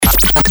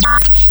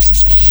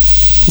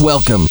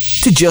Welcome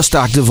to Just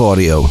Active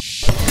Audio,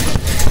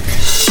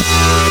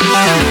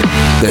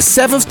 the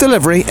 7th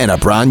delivery in a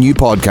brand new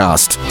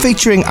podcast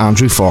featuring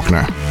Andrew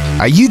Faulkner,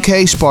 a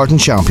UK Spartan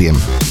champion,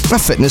 a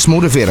fitness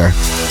motivator,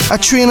 a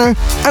trainer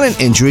and an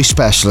injury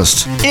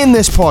specialist. In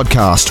this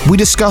podcast, we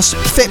discuss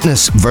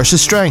fitness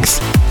versus strength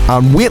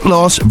and weight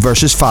loss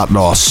versus fat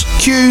loss.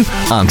 Cue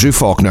Andrew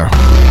Faulkner.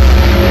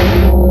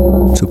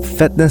 So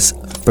fitness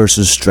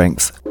versus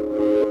strength.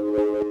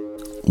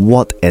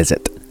 What is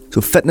it?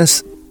 So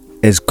fitness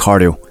is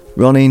cardio,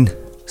 running,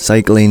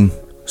 cycling,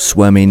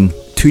 swimming,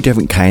 2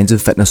 different kinds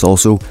of fitness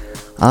also,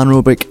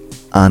 anaerobic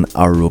and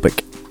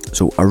aerobic.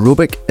 So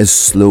aerobic is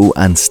slow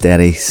and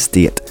steady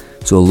state,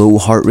 so a low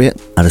heart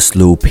rate at a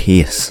slow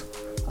pace.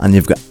 And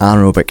you've got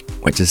anaerobic,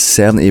 which is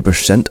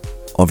 70%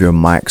 of your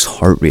max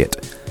heart rate.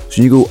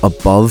 So you go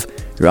above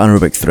your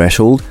anaerobic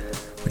threshold,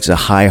 which is a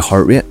high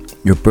heart rate,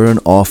 you're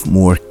burning off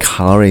more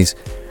calories,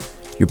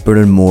 you're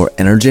burning more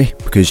energy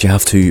because you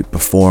have to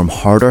perform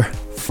harder,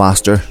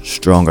 faster,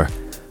 stronger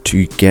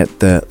to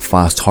get the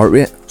fast heart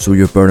rate, so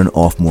you're burning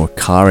off more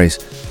calories.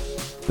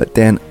 But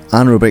then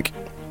anaerobic,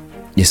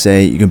 you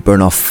say you can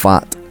burn off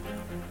fat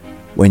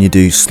when you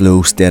do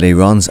slow, steady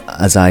runs.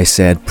 As I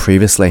said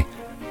previously,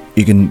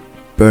 you can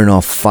burn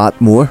off fat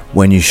more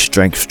when you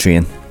strength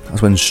train.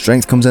 That's when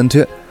strength comes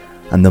into it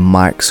and the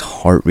max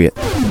heart rate.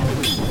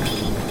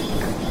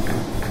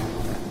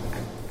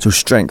 So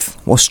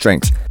strength, what's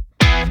strength?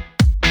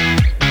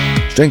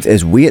 Strength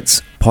is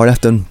weights,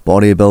 powerlifting,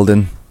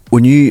 bodybuilding.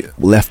 When you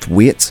lift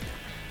weights,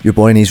 your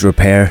body needs to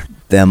repair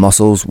the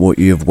muscles what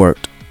you have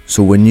worked.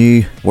 So when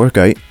you work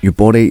out, your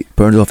body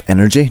burns off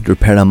energy to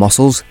repair the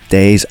muscles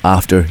days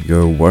after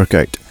your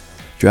workout.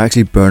 You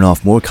actually burn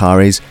off more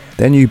calories,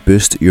 then you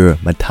boost your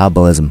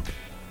metabolism.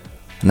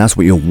 And that's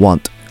what you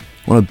want.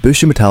 You want to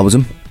boost your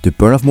metabolism to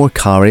burn off more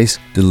calories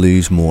to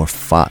lose more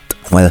fat.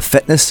 While the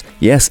fitness,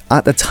 yes,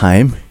 at the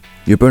time,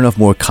 you burn off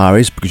more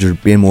calories because you're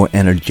being more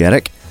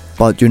energetic,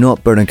 but you're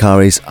not burning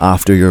calories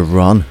after your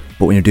run.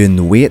 But when you're doing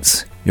the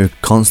weights, you're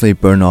constantly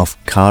burning off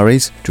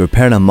calories to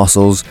repair the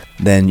muscles.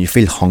 Then you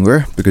feel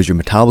hunger because your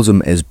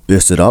metabolism is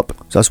boosted up.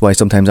 So that's why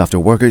sometimes after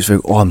workouts you're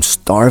like, oh, I'm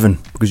starving,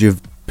 because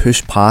you've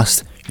pushed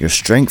past your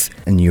strength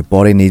and your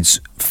body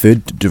needs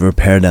food to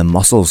repair the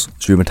muscles.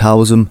 So your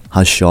metabolism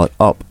has shot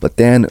up. But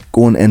then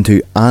going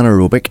into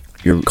anaerobic,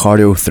 your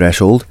cardio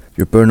threshold,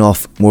 you're burning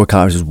off more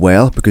calories as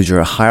well because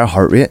you're a higher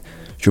heart rate.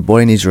 Your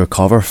body needs to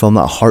recover from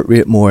that heart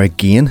rate more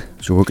again,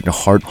 so you're working your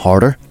heart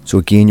harder. So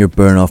again, you're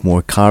burning off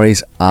more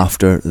calories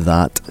after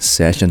that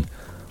session.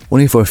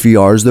 Only for a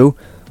few hours though,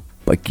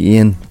 but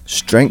again,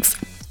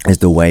 strength is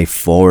the way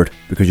forward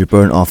because you're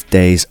burning off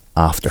days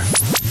after.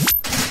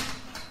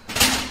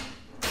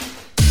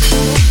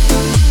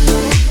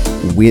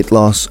 Weight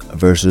loss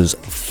versus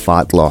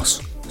fat loss.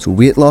 So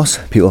weight loss,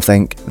 people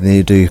think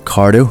they do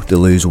cardio to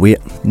lose weight.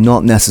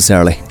 Not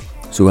necessarily.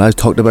 So as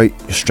talked about,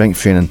 your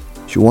strength training.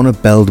 You want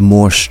to build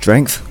more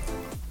strength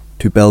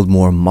to build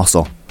more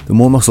muscle. The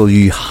more muscle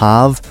you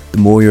have, the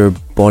more your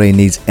body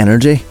needs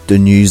energy to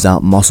use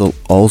that muscle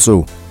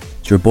also.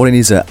 So your body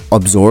needs to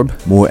absorb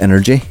more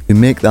energy to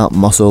make that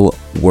muscle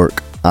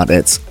work at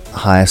its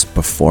highest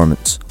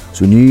performance.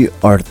 So when you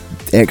are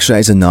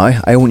exercising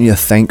now, I want you to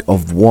think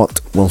of what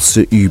will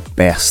suit you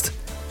best.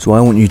 So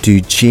I want you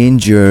to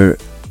change your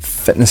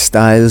fitness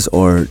styles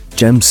or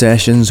gym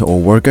sessions or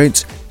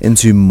workouts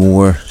into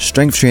more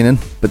strength training,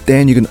 but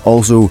then you can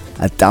also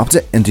adapt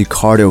it into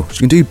cardio. So you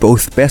can do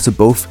both. Best of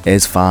both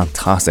is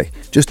fantastic.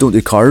 Just don't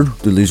do cardio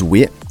to lose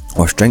weight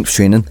or strength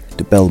training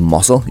to build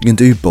muscle. You can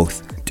do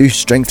both. Do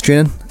strength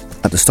training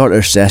at the start of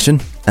your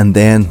session and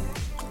then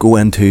go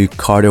into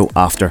cardio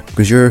after,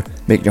 because you're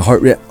making your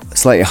heart rate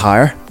slightly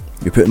higher,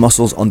 you're putting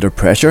muscles under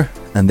pressure,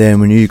 and then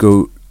when you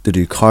go to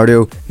do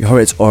cardio, your heart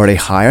rate's already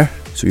higher,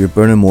 so you're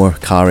burning more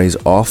calories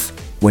off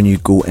when you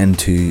go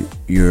into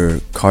your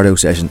cardio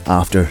session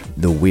after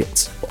the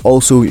weights.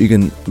 Also, you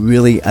can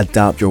really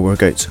adapt your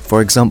workouts.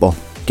 For example,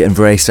 getting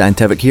very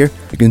scientific here,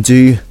 you can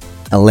do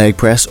a leg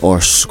press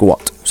or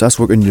squat. So that's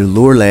working your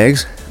lower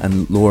legs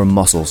and lower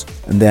muscles.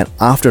 And then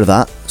after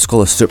that, it's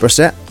called a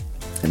superset,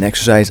 an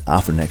exercise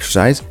after an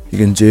exercise. You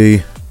can do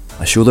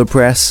a shoulder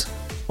press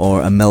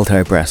or a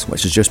military press,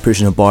 which is just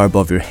pushing a bar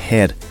above your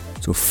head.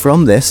 So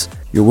from this,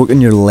 you're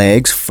working your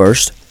legs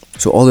first.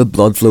 So all the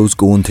blood flows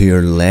going to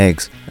your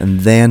legs, and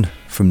then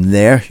from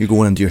there you're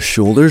going into your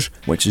shoulders,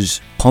 which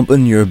is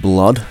pumping your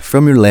blood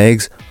from your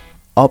legs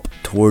up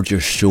towards your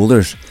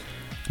shoulders.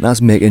 And that's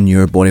making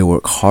your body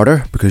work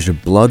harder because your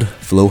blood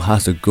flow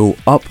has to go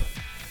up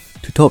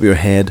to top of your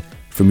head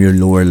from your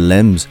lower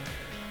limbs.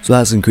 So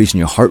that's increasing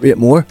your heart rate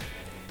more.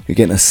 You're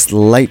getting a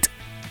slight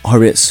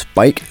heart rate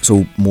spike,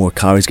 so more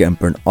calories getting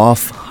burnt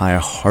off, higher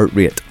heart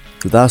rate.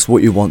 So that's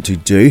what you want to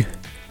do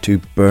to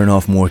burn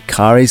off more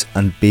calories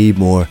and be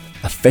more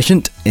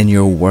efficient in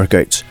your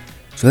workouts.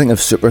 So think of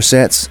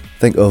supersets,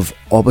 think of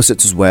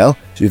opposites as well.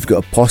 So you've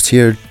got a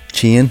posterior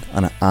chain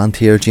and an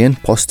anterior chain.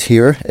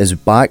 Posterior is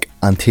back,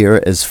 anterior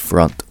is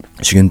front.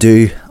 So you can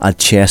do a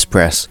chest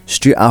press.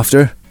 Straight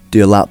after,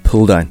 do a lat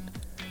pull down.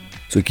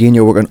 So again,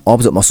 you're working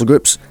opposite muscle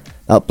groups,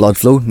 That blood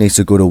flow needs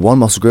to go to one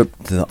muscle group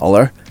to the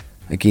other,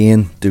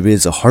 again to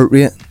raise the heart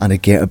rate and to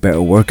get a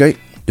better workout,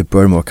 to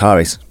burn more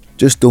calories.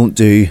 Just don't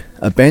do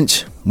a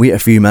bench, wait a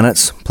few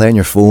minutes, play on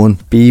your phone.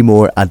 Be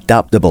more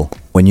adaptable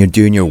when you're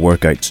doing your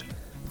workouts.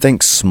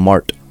 Think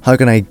smart. How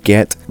can I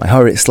get my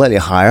heart rate slightly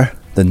higher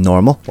than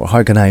normal? Or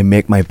how can I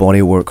make my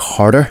body work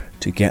harder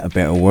to get a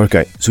better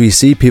workout? So you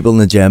see people in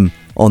the gym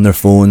on their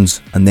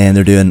phones and then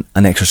they're doing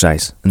an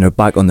exercise and they're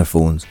back on their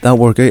phones. That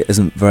workout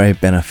isn't very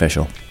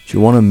beneficial. So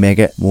you want to make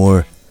it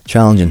more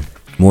challenging,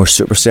 more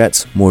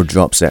supersets, more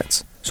drop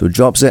sets. So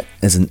drop set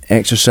is an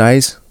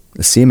exercise,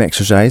 the same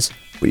exercise,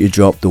 but you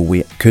drop the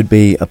weight. Could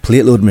be a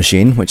plate load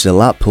machine, which is a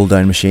lat pull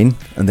down machine,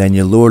 and then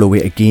you lower the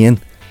weight again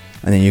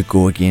and then you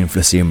go again for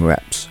the same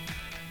reps.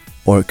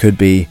 Or it could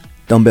be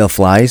dumbbell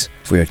flies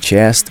for your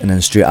chest and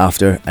then straight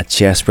after a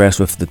chest press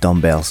with the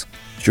dumbbells.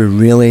 So you're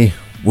really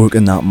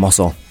working that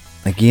muscle.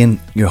 Again,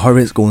 your heart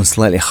rate's going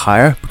slightly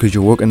higher because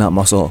you're working that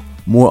muscle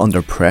more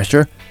under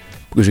pressure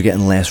because you're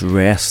getting less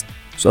rest.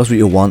 So that's what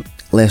you want,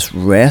 less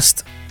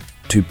rest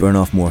to burn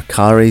off more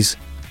calories,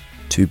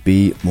 to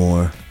be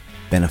more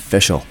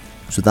beneficial.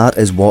 So that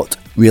is what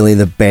really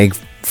the big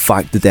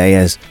fact today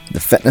is, the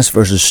fitness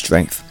versus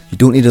strength. You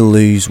don't need to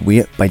lose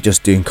weight by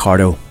just doing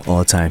cardio all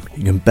the time.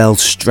 You can build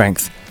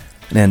strength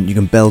and then you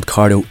can build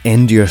cardio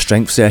into your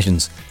strength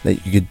sessions.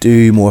 Like you could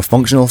do more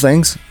functional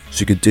things. So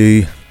you could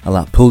do a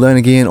lat pull down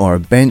again, or a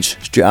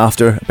bench straight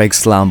after a big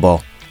slam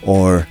ball,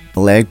 or a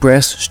leg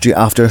press straight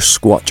after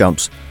squat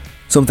jumps.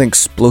 Something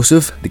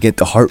explosive to get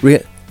the heart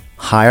rate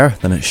higher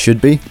than it should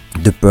be,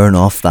 to burn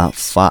off that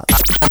fat.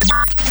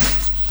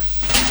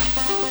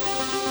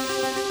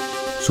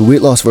 So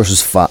weight loss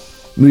versus fat,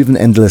 moving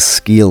into the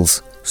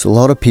scales. So a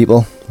lot of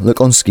people look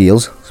on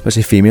scales,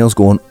 especially females,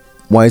 going,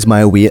 why is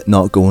my weight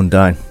not going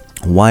down?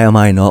 Why am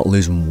I not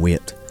losing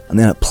weight? And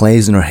then it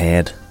plays in their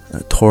head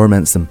and it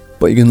torments them.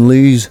 But you can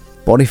lose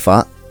body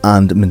fat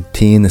and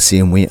maintain the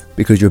same weight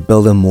because you're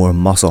building more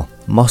muscle.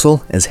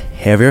 Muscle is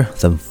heavier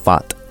than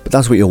fat, but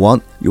that's what you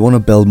want. You want to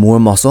build more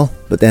muscle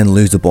but then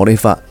lose the body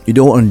fat. You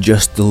don't want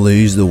just to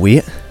lose the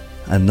weight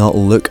and not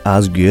look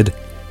as good.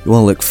 You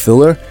want to look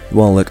fuller, you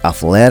want to look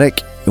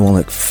athletic, you want to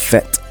look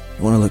fit.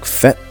 You want to look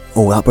fit.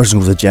 Oh, that person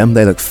goes to the gym,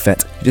 they look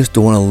fit. You just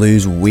don't want to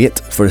lose weight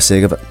for the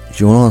sake of it.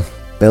 You want to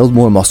build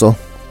more muscle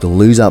to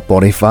lose that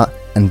body fat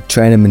and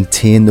try to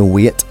maintain the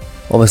weight.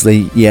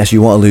 Obviously, yes,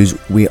 you want to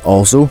lose weight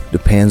also,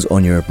 depends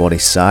on your body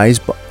size,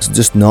 but it's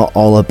just not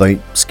all about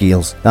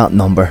scales. That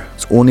number,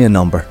 it's only a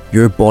number.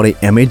 Your body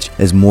image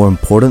is more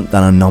important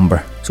than a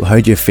number. So how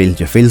do you feel?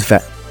 Do you feel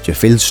fit? Do you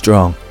feel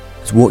strong?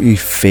 It's what you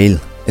feel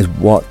is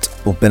what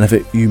will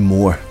benefit you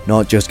more,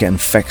 not just getting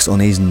fixed on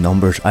these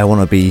numbers. I want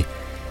to be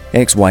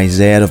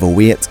XYZ of a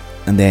weight,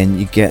 and then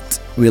you get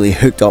really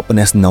hooked up on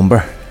this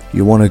number.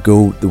 You want to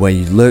go the way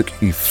you look,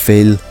 you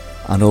feel,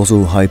 and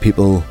also how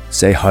people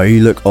say how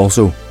you look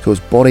also. So it's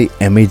body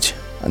image,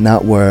 and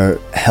that where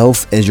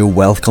health is your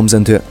wealth comes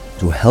into it.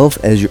 So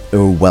health is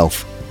your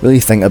wealth. Really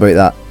think about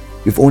that.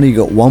 You've only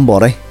got one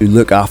body, you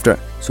look after it.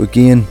 So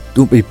again,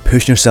 don't be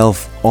pushing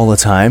yourself all the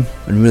time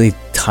and really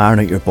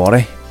tiring out your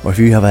body. Or if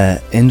you have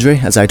an injury,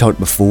 as I talked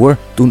before,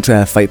 don't try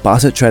to fight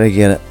past it, try to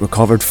get it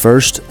recovered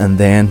first and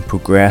then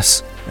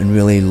progress and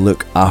really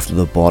look after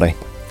the body.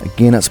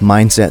 Again, it's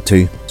mindset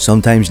too.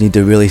 Sometimes you need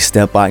to really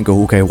step back and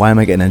go, okay, why am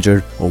I getting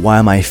injured? Or why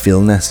am I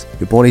feeling this?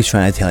 Your body's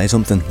trying to tell you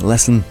something.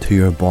 Listen to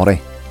your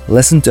body.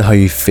 Listen to how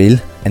you feel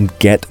and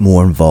get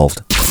more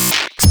involved.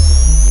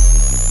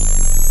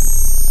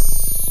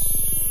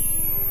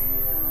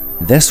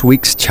 This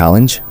week's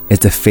challenge is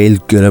to feel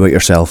good about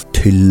yourself,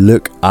 to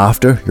look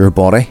after your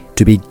body,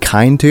 to be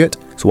kind to it.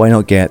 So why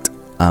not get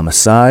a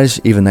massage,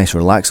 even a nice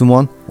relaxing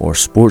one, or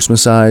sports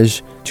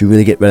massage, to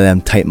really get rid of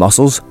them tight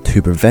muscles,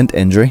 to prevent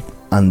injury,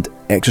 and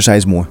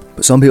exercise more.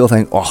 But some people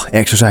think, oh,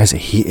 exercise, I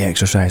hate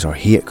exercise or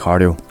hate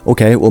cardio.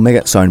 Okay, we'll make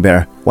it sound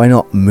better. Why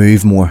not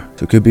move more?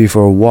 So it could be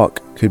for a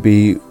walk, could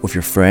be with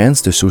your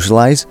friends to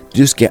socialize.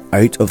 Just get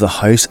out of the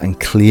house and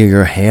clear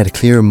your head,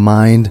 clear your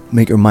mind,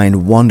 make your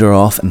mind wander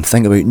off and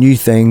think about new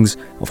things,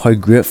 of how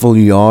grateful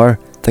you are,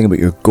 think about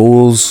your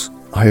goals,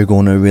 how you're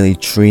going to really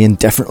train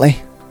differently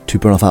to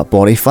burn off that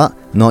body fat,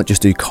 not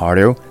just do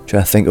cardio. Try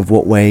to think of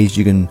what ways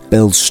you can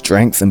build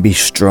strength and be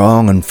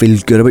strong and feel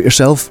good about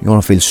yourself. You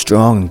want to feel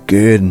strong and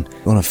good, and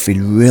you want to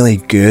feel really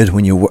good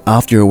when you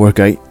after your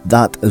workout.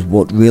 That is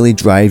what really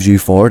drives you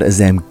forward, is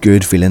them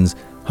good feelings.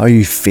 How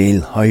you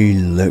feel, how you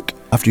look.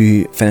 After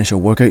you finish a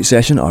workout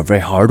session or a very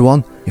hard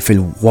one, you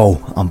feel,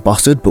 whoa, I'm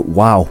busted, but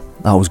wow,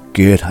 that was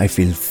good. I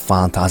feel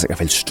fantastic. I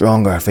feel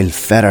stronger. I feel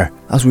fitter.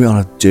 That's what you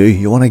want to do.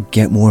 You want to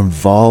get more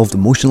involved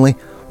emotionally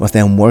with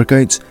them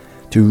workouts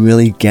to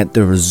really get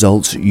the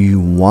results you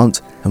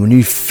want. And when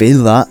you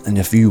feel that, and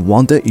if you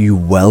want it, you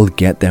will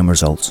get them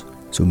results.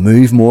 So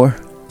move more.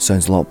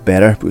 Sounds a lot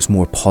better, but it's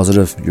more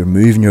positive. You're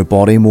moving your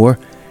body more.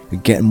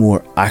 You're getting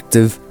more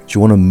active. You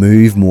want to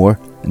move more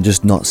and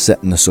just not sit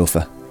on the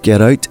sofa.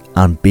 Get out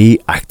and be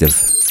active.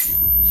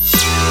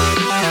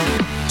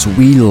 So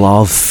we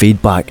love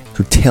feedback.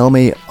 So tell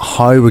me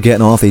how we're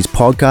getting on with these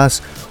podcasts,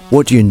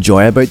 what do you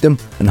enjoy about them,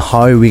 and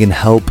how we can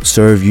help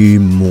serve you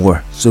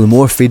more. So the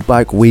more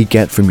feedback we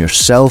get from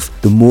yourself,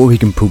 the more we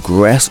can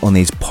progress on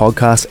these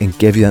podcasts and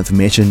give you the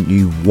information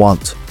you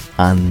want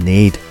and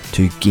need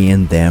to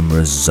gain them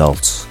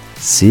results.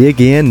 See you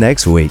again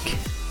next week.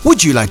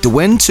 Would you like to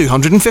win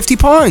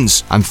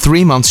 £250 and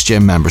 3 months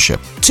gym membership?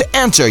 To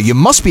enter, you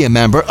must be a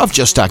member of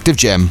Just Active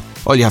Gym.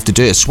 All you have to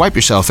do is swipe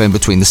yourself in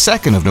between the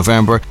 2nd of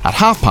November at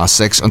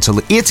 6:30 until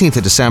the 18th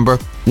of December.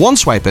 1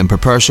 swipe in per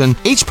person,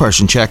 each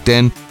person checked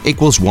in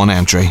equals 1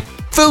 entry.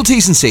 Full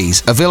T's and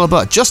C's available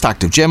at Just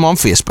Active Gym on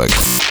Facebook.